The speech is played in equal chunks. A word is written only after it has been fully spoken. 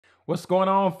What's going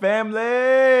on,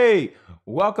 family?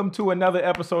 Welcome to another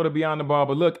episode of Beyond the Ball.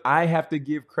 But look, I have to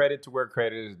give credit to where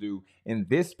credit is due. And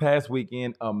this past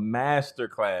weekend, a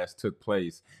masterclass took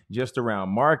place just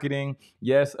around marketing.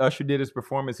 Yes, Usher did his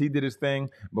performance. He did his thing.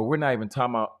 But we're not even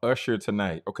talking about Usher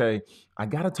tonight, okay? I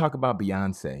got to talk about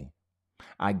Beyonce.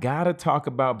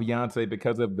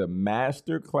 Because of the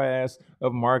masterclass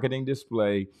of marketing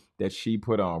display that she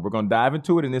put on. We're going to dive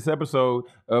into it in this episode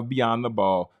of Beyond the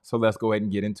Ball. So let's go ahead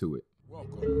and get into it.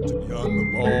 Welcome to Beyond the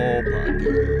Ball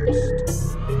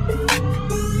podcast.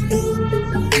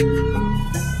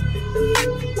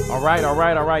 All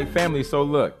right, family. So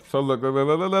look.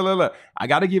 I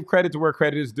got to give credit to where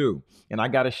credit is due. And I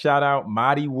got to shout out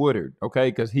Mahdi Woodard, okay?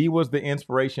 Because he was the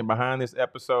inspiration behind this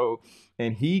episode.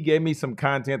 And he gave me some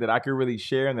content that I could really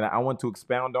share and that I want to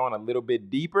expound on a little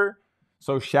bit deeper.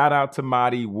 So shout out to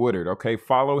Mahdi Woodard, okay?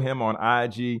 Follow him on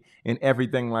IG and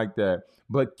everything like that.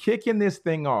 But kicking this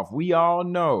thing off, we all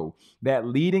know that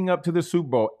leading up to the Super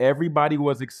Bowl, everybody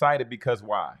was excited because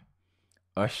why?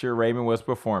 Usher Raymond was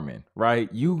performing,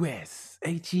 right?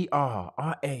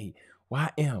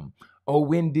 USHERRAYMOND.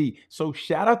 So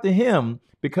shout out to him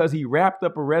because he wrapped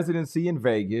up a residency in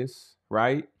Vegas,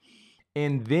 right?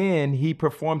 And then he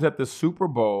performs at the Super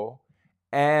Bowl.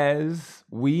 As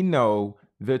we know,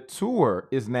 the tour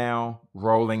is now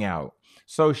rolling out.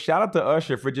 So shout out to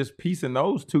Usher for just piecing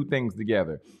those two things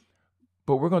together.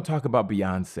 But we're going to talk about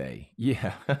Beyonce.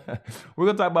 Yeah, we're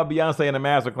going to talk about Beyonce in a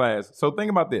masterclass. So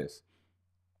think about this.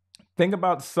 Think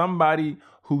about somebody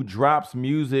who drops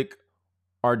music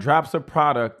or drops a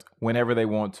product whenever they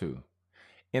want to.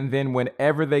 And then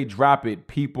whenever they drop it,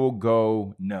 people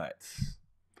go nuts.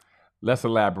 Let's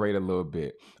elaborate a little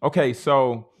bit. Okay,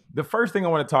 so the first thing I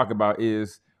want to talk about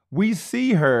is we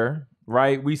see her,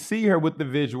 right? We see her with the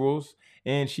visuals,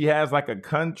 and she has like a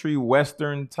country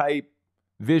western type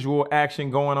visual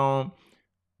action going on,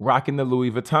 rocking the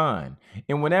Louis Vuitton.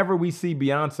 And whenever we see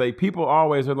Beyonce, people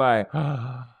always are like,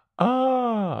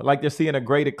 like they're seeing a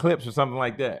great eclipse or something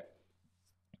like that.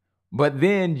 But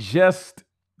then just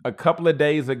a couple of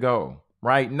days ago,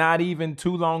 right? Not even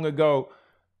too long ago,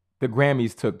 the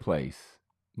Grammys took place.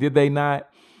 Did they not?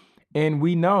 And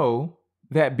we know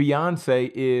that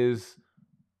Beyonce is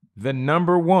the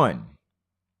number one,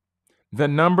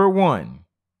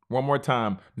 one more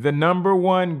time, the number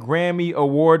one Grammy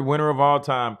Award winner of all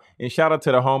time. And shout out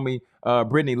to the homie,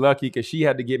 Brittany Lucky, because she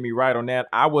had to get me right on that.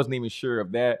 I wasn't even sure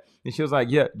of that. And she was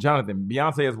like, yeah, Jonathan,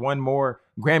 Beyonce has won more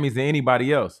Grammys than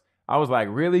anybody else. I was like,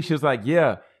 really? She was like,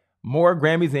 yeah, more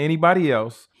Grammys than anybody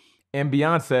else. And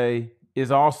Beyonce is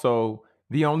also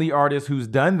the only artist who's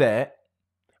done that,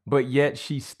 but yet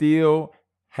she still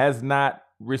has not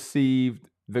received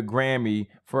the Grammy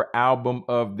for Album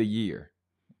of the Year,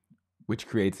 which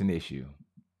creates an issue.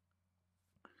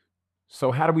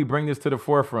 So how do we bring this to the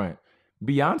forefront?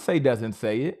 Beyonce doesn't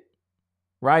say it,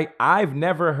 right? I've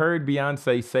never heard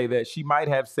Beyonce say that. She might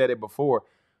have said it before,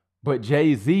 but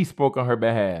Jay-Z spoke on her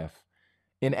behalf.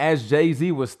 And as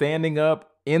Jay-Z was standing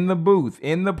up in the booth,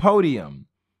 in the podium,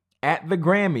 at the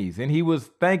Grammys, and he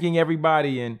was thanking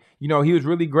everybody, and he was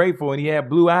really grateful, and he had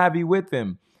Blue Ivy with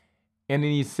him. And then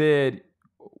he said,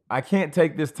 I can't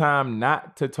take this time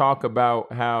not to talk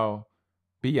about how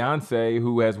Beyonce,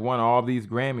 who has won all these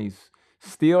Grammys,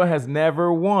 still has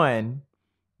never won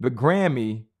the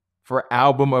Grammy for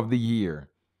Album of the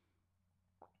Year.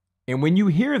 And when you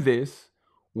hear this,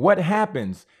 what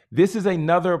happens? This is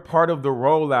another part of the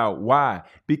rollout. Why?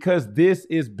 Because this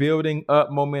is building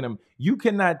up momentum. You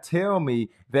cannot tell me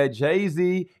that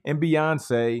Jay-Z and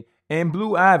Beyonce and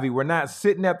Blue Ivy were not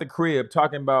sitting at the crib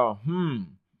talking about,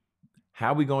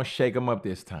 how are we going to shake them up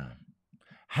this time?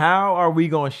 How are we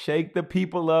going to shake the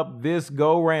people up this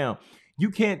go round? You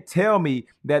can't tell me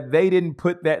that they didn't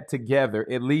put that together,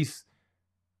 at least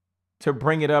to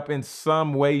bring it up in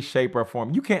some way, shape, or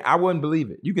form. I wouldn't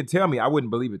believe it. You can tell me I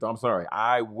wouldn't believe it, though. I'm sorry.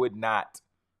 I would not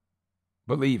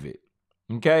believe it.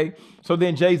 Okay? So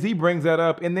then Jay-Z brings that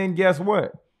up, and then guess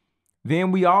what?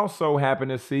 Then we also happen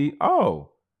to see,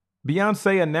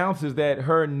 Beyonce announces that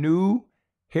her new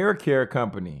hair care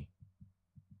company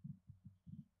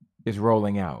is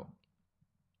rolling out.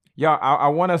 Y'all, I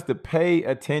want us to pay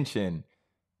attention.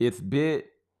 It's bit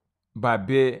by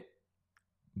bit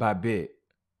by bit.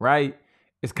 Right?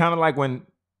 It's kind of like when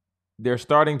they're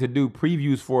starting to do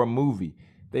previews for a movie.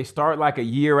 They start like a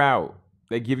year out.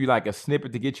 They give you like a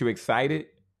snippet to get you excited.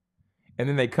 And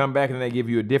then they come back and they give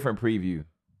you a different preview.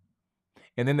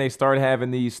 And then they start having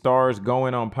these stars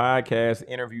going on podcast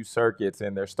interview circuits,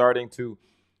 and they're starting to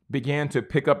begin to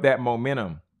pick up that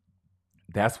momentum.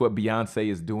 That's what Beyonce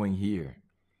is doing here.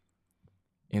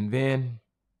 And then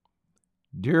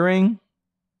during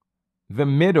the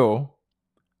middle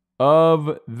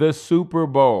of the Super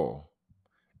Bowl.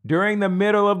 During the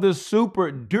middle of the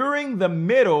Super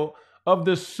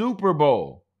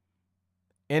Bowl.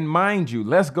 And mind you,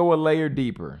 let's go a layer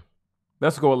deeper.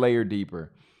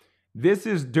 This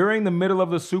is during the middle of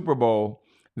the Super Bowl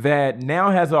that now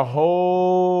has a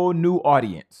whole new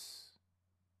audience.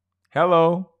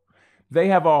 Hello. They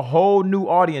have a whole new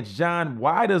audience. John,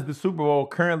 why does the Super Bowl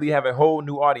currently have a whole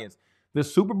new audience? The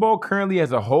Super Bowl currently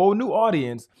has a whole new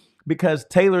audience because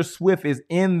Taylor Swift is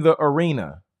in the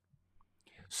arena.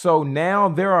 So now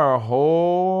there are a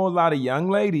whole lot of young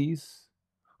ladies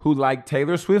who like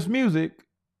Taylor Swift's music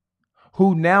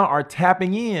who now are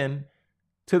tapping in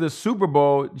to the Super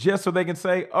Bowl just so they can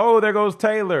say, oh, there goes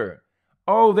Taylor.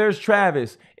 Oh, there's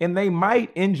Travis. And they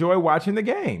might enjoy watching the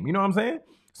game. You know what I'm saying?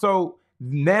 So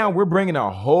now we're bringing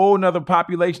a whole nother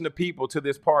population of people to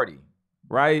this party,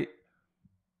 right?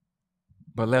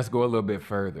 But let's go a little bit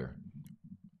further.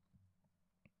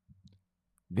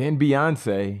 Then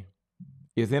Beyonce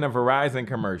is in a Verizon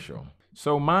commercial.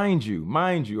 So mind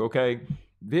you, okay,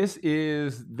 this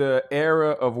is the era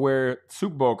of where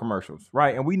Super Bowl commercials,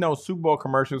 right? And we know Super Bowl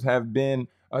commercials have been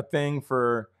a thing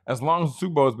for as long as the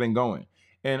Super Bowl has been going.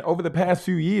 And over the past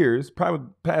few years, probably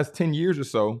past 10 years or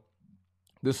so,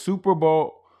 the Super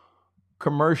Bowl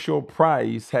commercial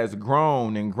price has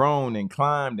grown and grown and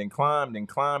climbed and climbed and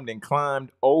climbed and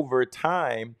climbed over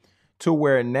time to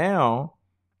where now,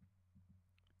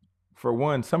 for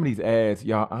one, some of these ads,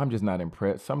 y'all, I'm just not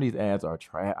impressed. Some of these ads are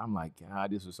trash. I'm like,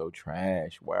 God, this is so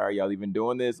trash. Why are y'all even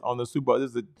doing this on the Super Bowl? This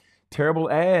is a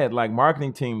terrible ad. Like,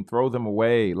 marketing team, throw them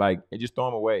away. Like, just throw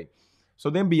them away.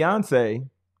 So then Beyonce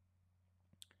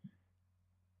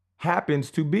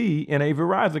happens to be in a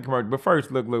Verizon commercial. But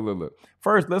first, look.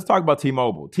 First, let's talk about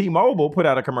T-Mobile. T-Mobile put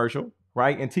out a commercial,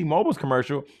 right? In T-Mobile's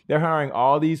commercial, they're hiring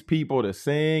all these people to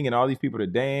sing and all these people to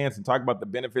dance and talk about the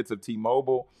benefits of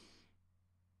T-Mobile.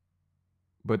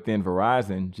 But then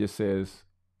Verizon just says,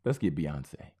 let's get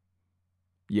Beyonce.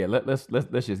 Yeah, let's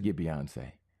just get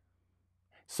Beyonce.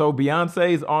 So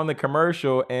Beyonce's on the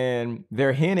commercial and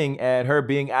they're hinting at her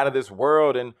being out of this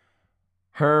world and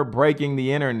her breaking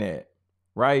the internet,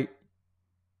 right?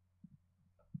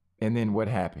 And then what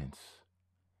happens?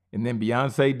 And then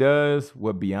Beyonce does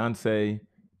what Beyonce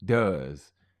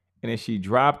does. And then she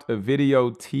dropped a video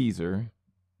teaser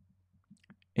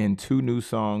and 2 new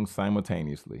songs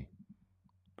simultaneously.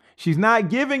 She's not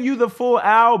giving you the full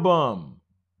album.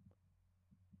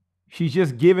 She's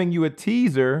just giving you a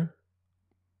teaser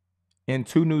and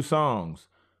 2 new songs.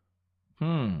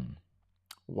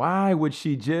 Why would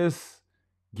she just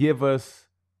give us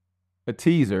a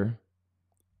teaser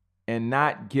and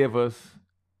not give us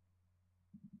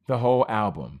the whole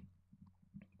album?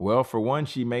 Well, for one,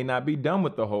 she may not be done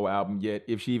with the whole album yet,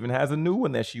 if she even has a new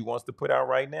one that she wants to put out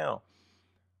right now.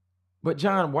 But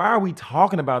John, why are we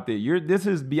talking about this? This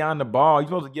is beyond the ball. You're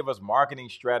supposed to give us marketing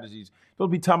strategies. You're supposed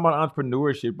to be talking about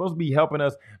entrepreneurship. You're supposed to be helping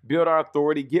us build our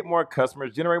authority, get more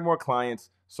customers, generate more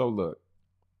clients. So look,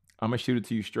 I'm going to shoot it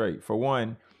to you straight. For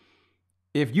one,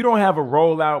 if you don't have a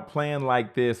rollout plan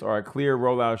like this or a clear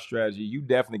rollout strategy, you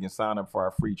definitely can sign up for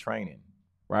our free training,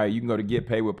 right? You can go to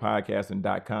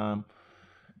getpaidwithpodcasting.com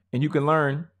and you can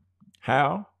learn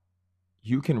how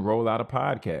you can roll out a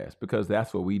podcast, because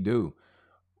that's what we do.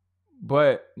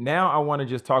 But now I want to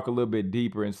just talk a little bit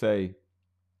deeper and say,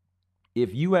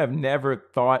 if you have never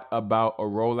thought about a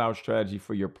rollout strategy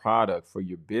for your product, for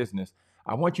your business,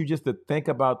 I want you just to think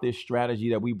about this strategy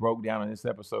that we broke down in this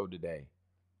episode today.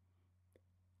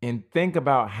 And think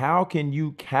about, how can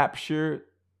you capture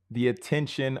the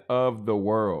attention of the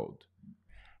world?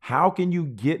 How can you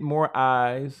get more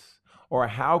eyes, or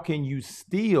how can you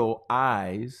steal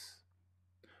eyes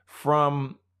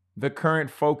from the current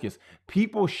focus?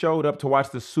 People showed up to watch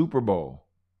the Super Bowl,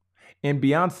 and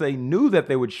Beyonce knew that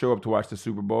they would show up to watch the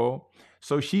Super Bowl.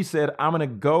 So she said, I'm going to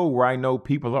go where I know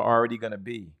people are already going to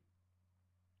be.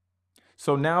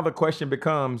 So now the question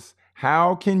becomes,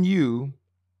 how can you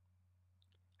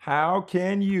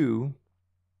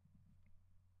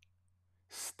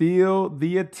steal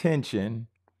the attention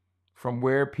from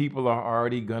where people are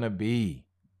already going to be?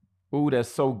 Ooh, that's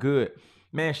so good.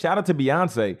 Man, shout out to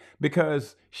Beyonce,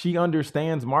 because she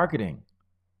understands marketing.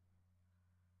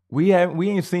 We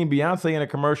ain't seen Beyonce in a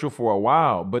commercial for a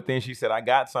while, but then she said, I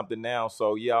got something now.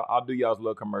 So yeah, I'll do y'all's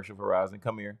little commercial for Verizon.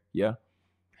 Come here. Yeah.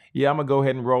 I'm gonna go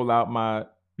ahead and roll out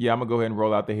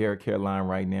the hair care line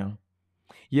right now.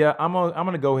 Yeah, I'm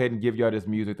gonna go ahead and give y'all this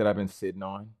music that I've been sitting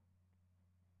on.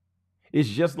 It's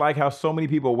just like how so many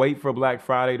people wait for Black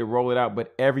Friday to roll it out,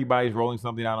 but everybody's rolling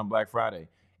something out on Black Friday.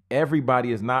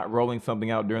 Everybody is not rolling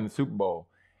something out during the Super Bowl.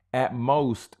 At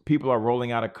most, people are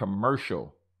rolling out a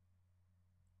commercial.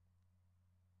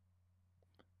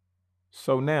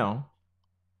 So now,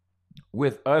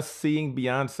 with us seeing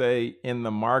Beyonce in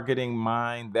the marketing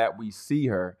mind that we see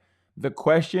her, the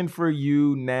question for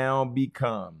you now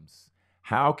becomes,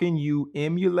 how can you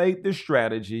emulate the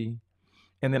strategy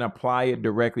and then apply it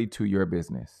directly to your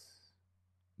business?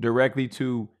 Directly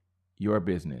to your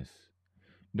business.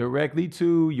 Directly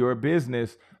to your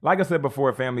business. Like I said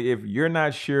before, family, if you're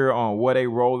not sure on what a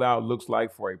rollout looks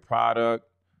like for a product,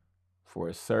 for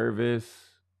a service,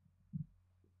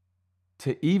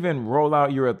 to even roll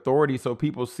out your authority so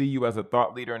people see you as a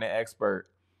thought leader and an expert,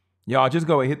 y'all just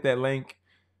go and hit that link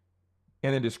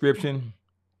in the description,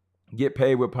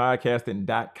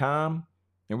 getpaidwithpodcasting.com,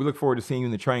 and we look forward to seeing you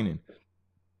in the training.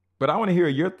 But I want to hear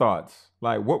your thoughts.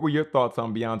 Like, what were your thoughts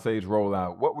on Beyonce's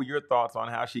rollout? What were your thoughts on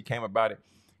how she came about it?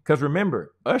 Because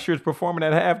remember, Usher is performing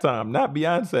at halftime, not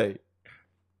Beyonce.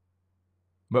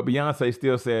 But Beyonce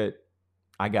still said,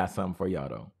 I got something for y'all,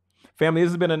 though. Family,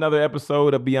 this has been another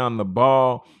episode of Beyond the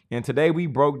Ball. And today we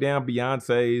broke down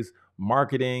Beyonce's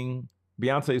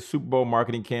Super Bowl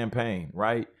marketing campaign,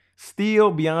 right?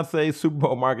 Steal Beyonce's Super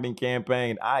Bowl marketing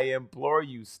campaign. I implore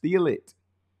you, steal it.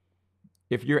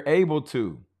 If you're able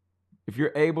to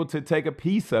take a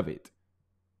piece of it,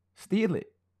 steal it.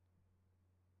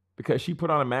 Because she put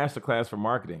on a masterclass for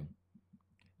marketing.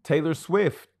 Taylor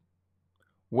Swift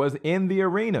was in the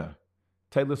arena.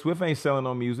 Taylor Swift ain't selling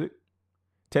no music.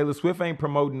 Taylor Swift ain't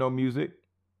promoting no music.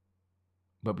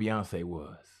 But Beyonce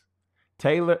was.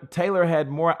 Taylor had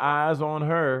more eyes on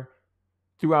her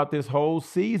throughout this whole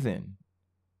season.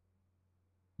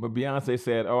 But Beyonce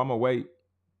said, oh, I'm going to wait.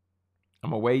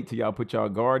 I'm going to wait till y'all put y'all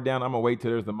guard down. I'm going to wait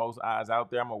till there's the most eyes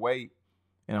out there. I'm going to wait.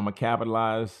 And I'm going to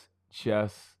capitalize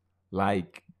just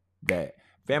like that.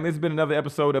 Family, this has been another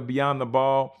episode of Beyond the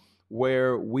Ball,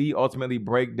 where we ultimately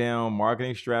break down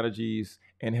marketing strategies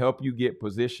and help you get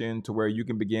positioned to where you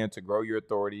can begin to grow your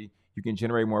authority. You can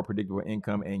generate more predictable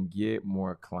income and get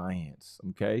more clients.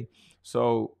 Okay.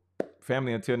 So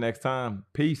family, until next time,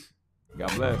 peace.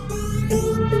 God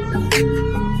bless.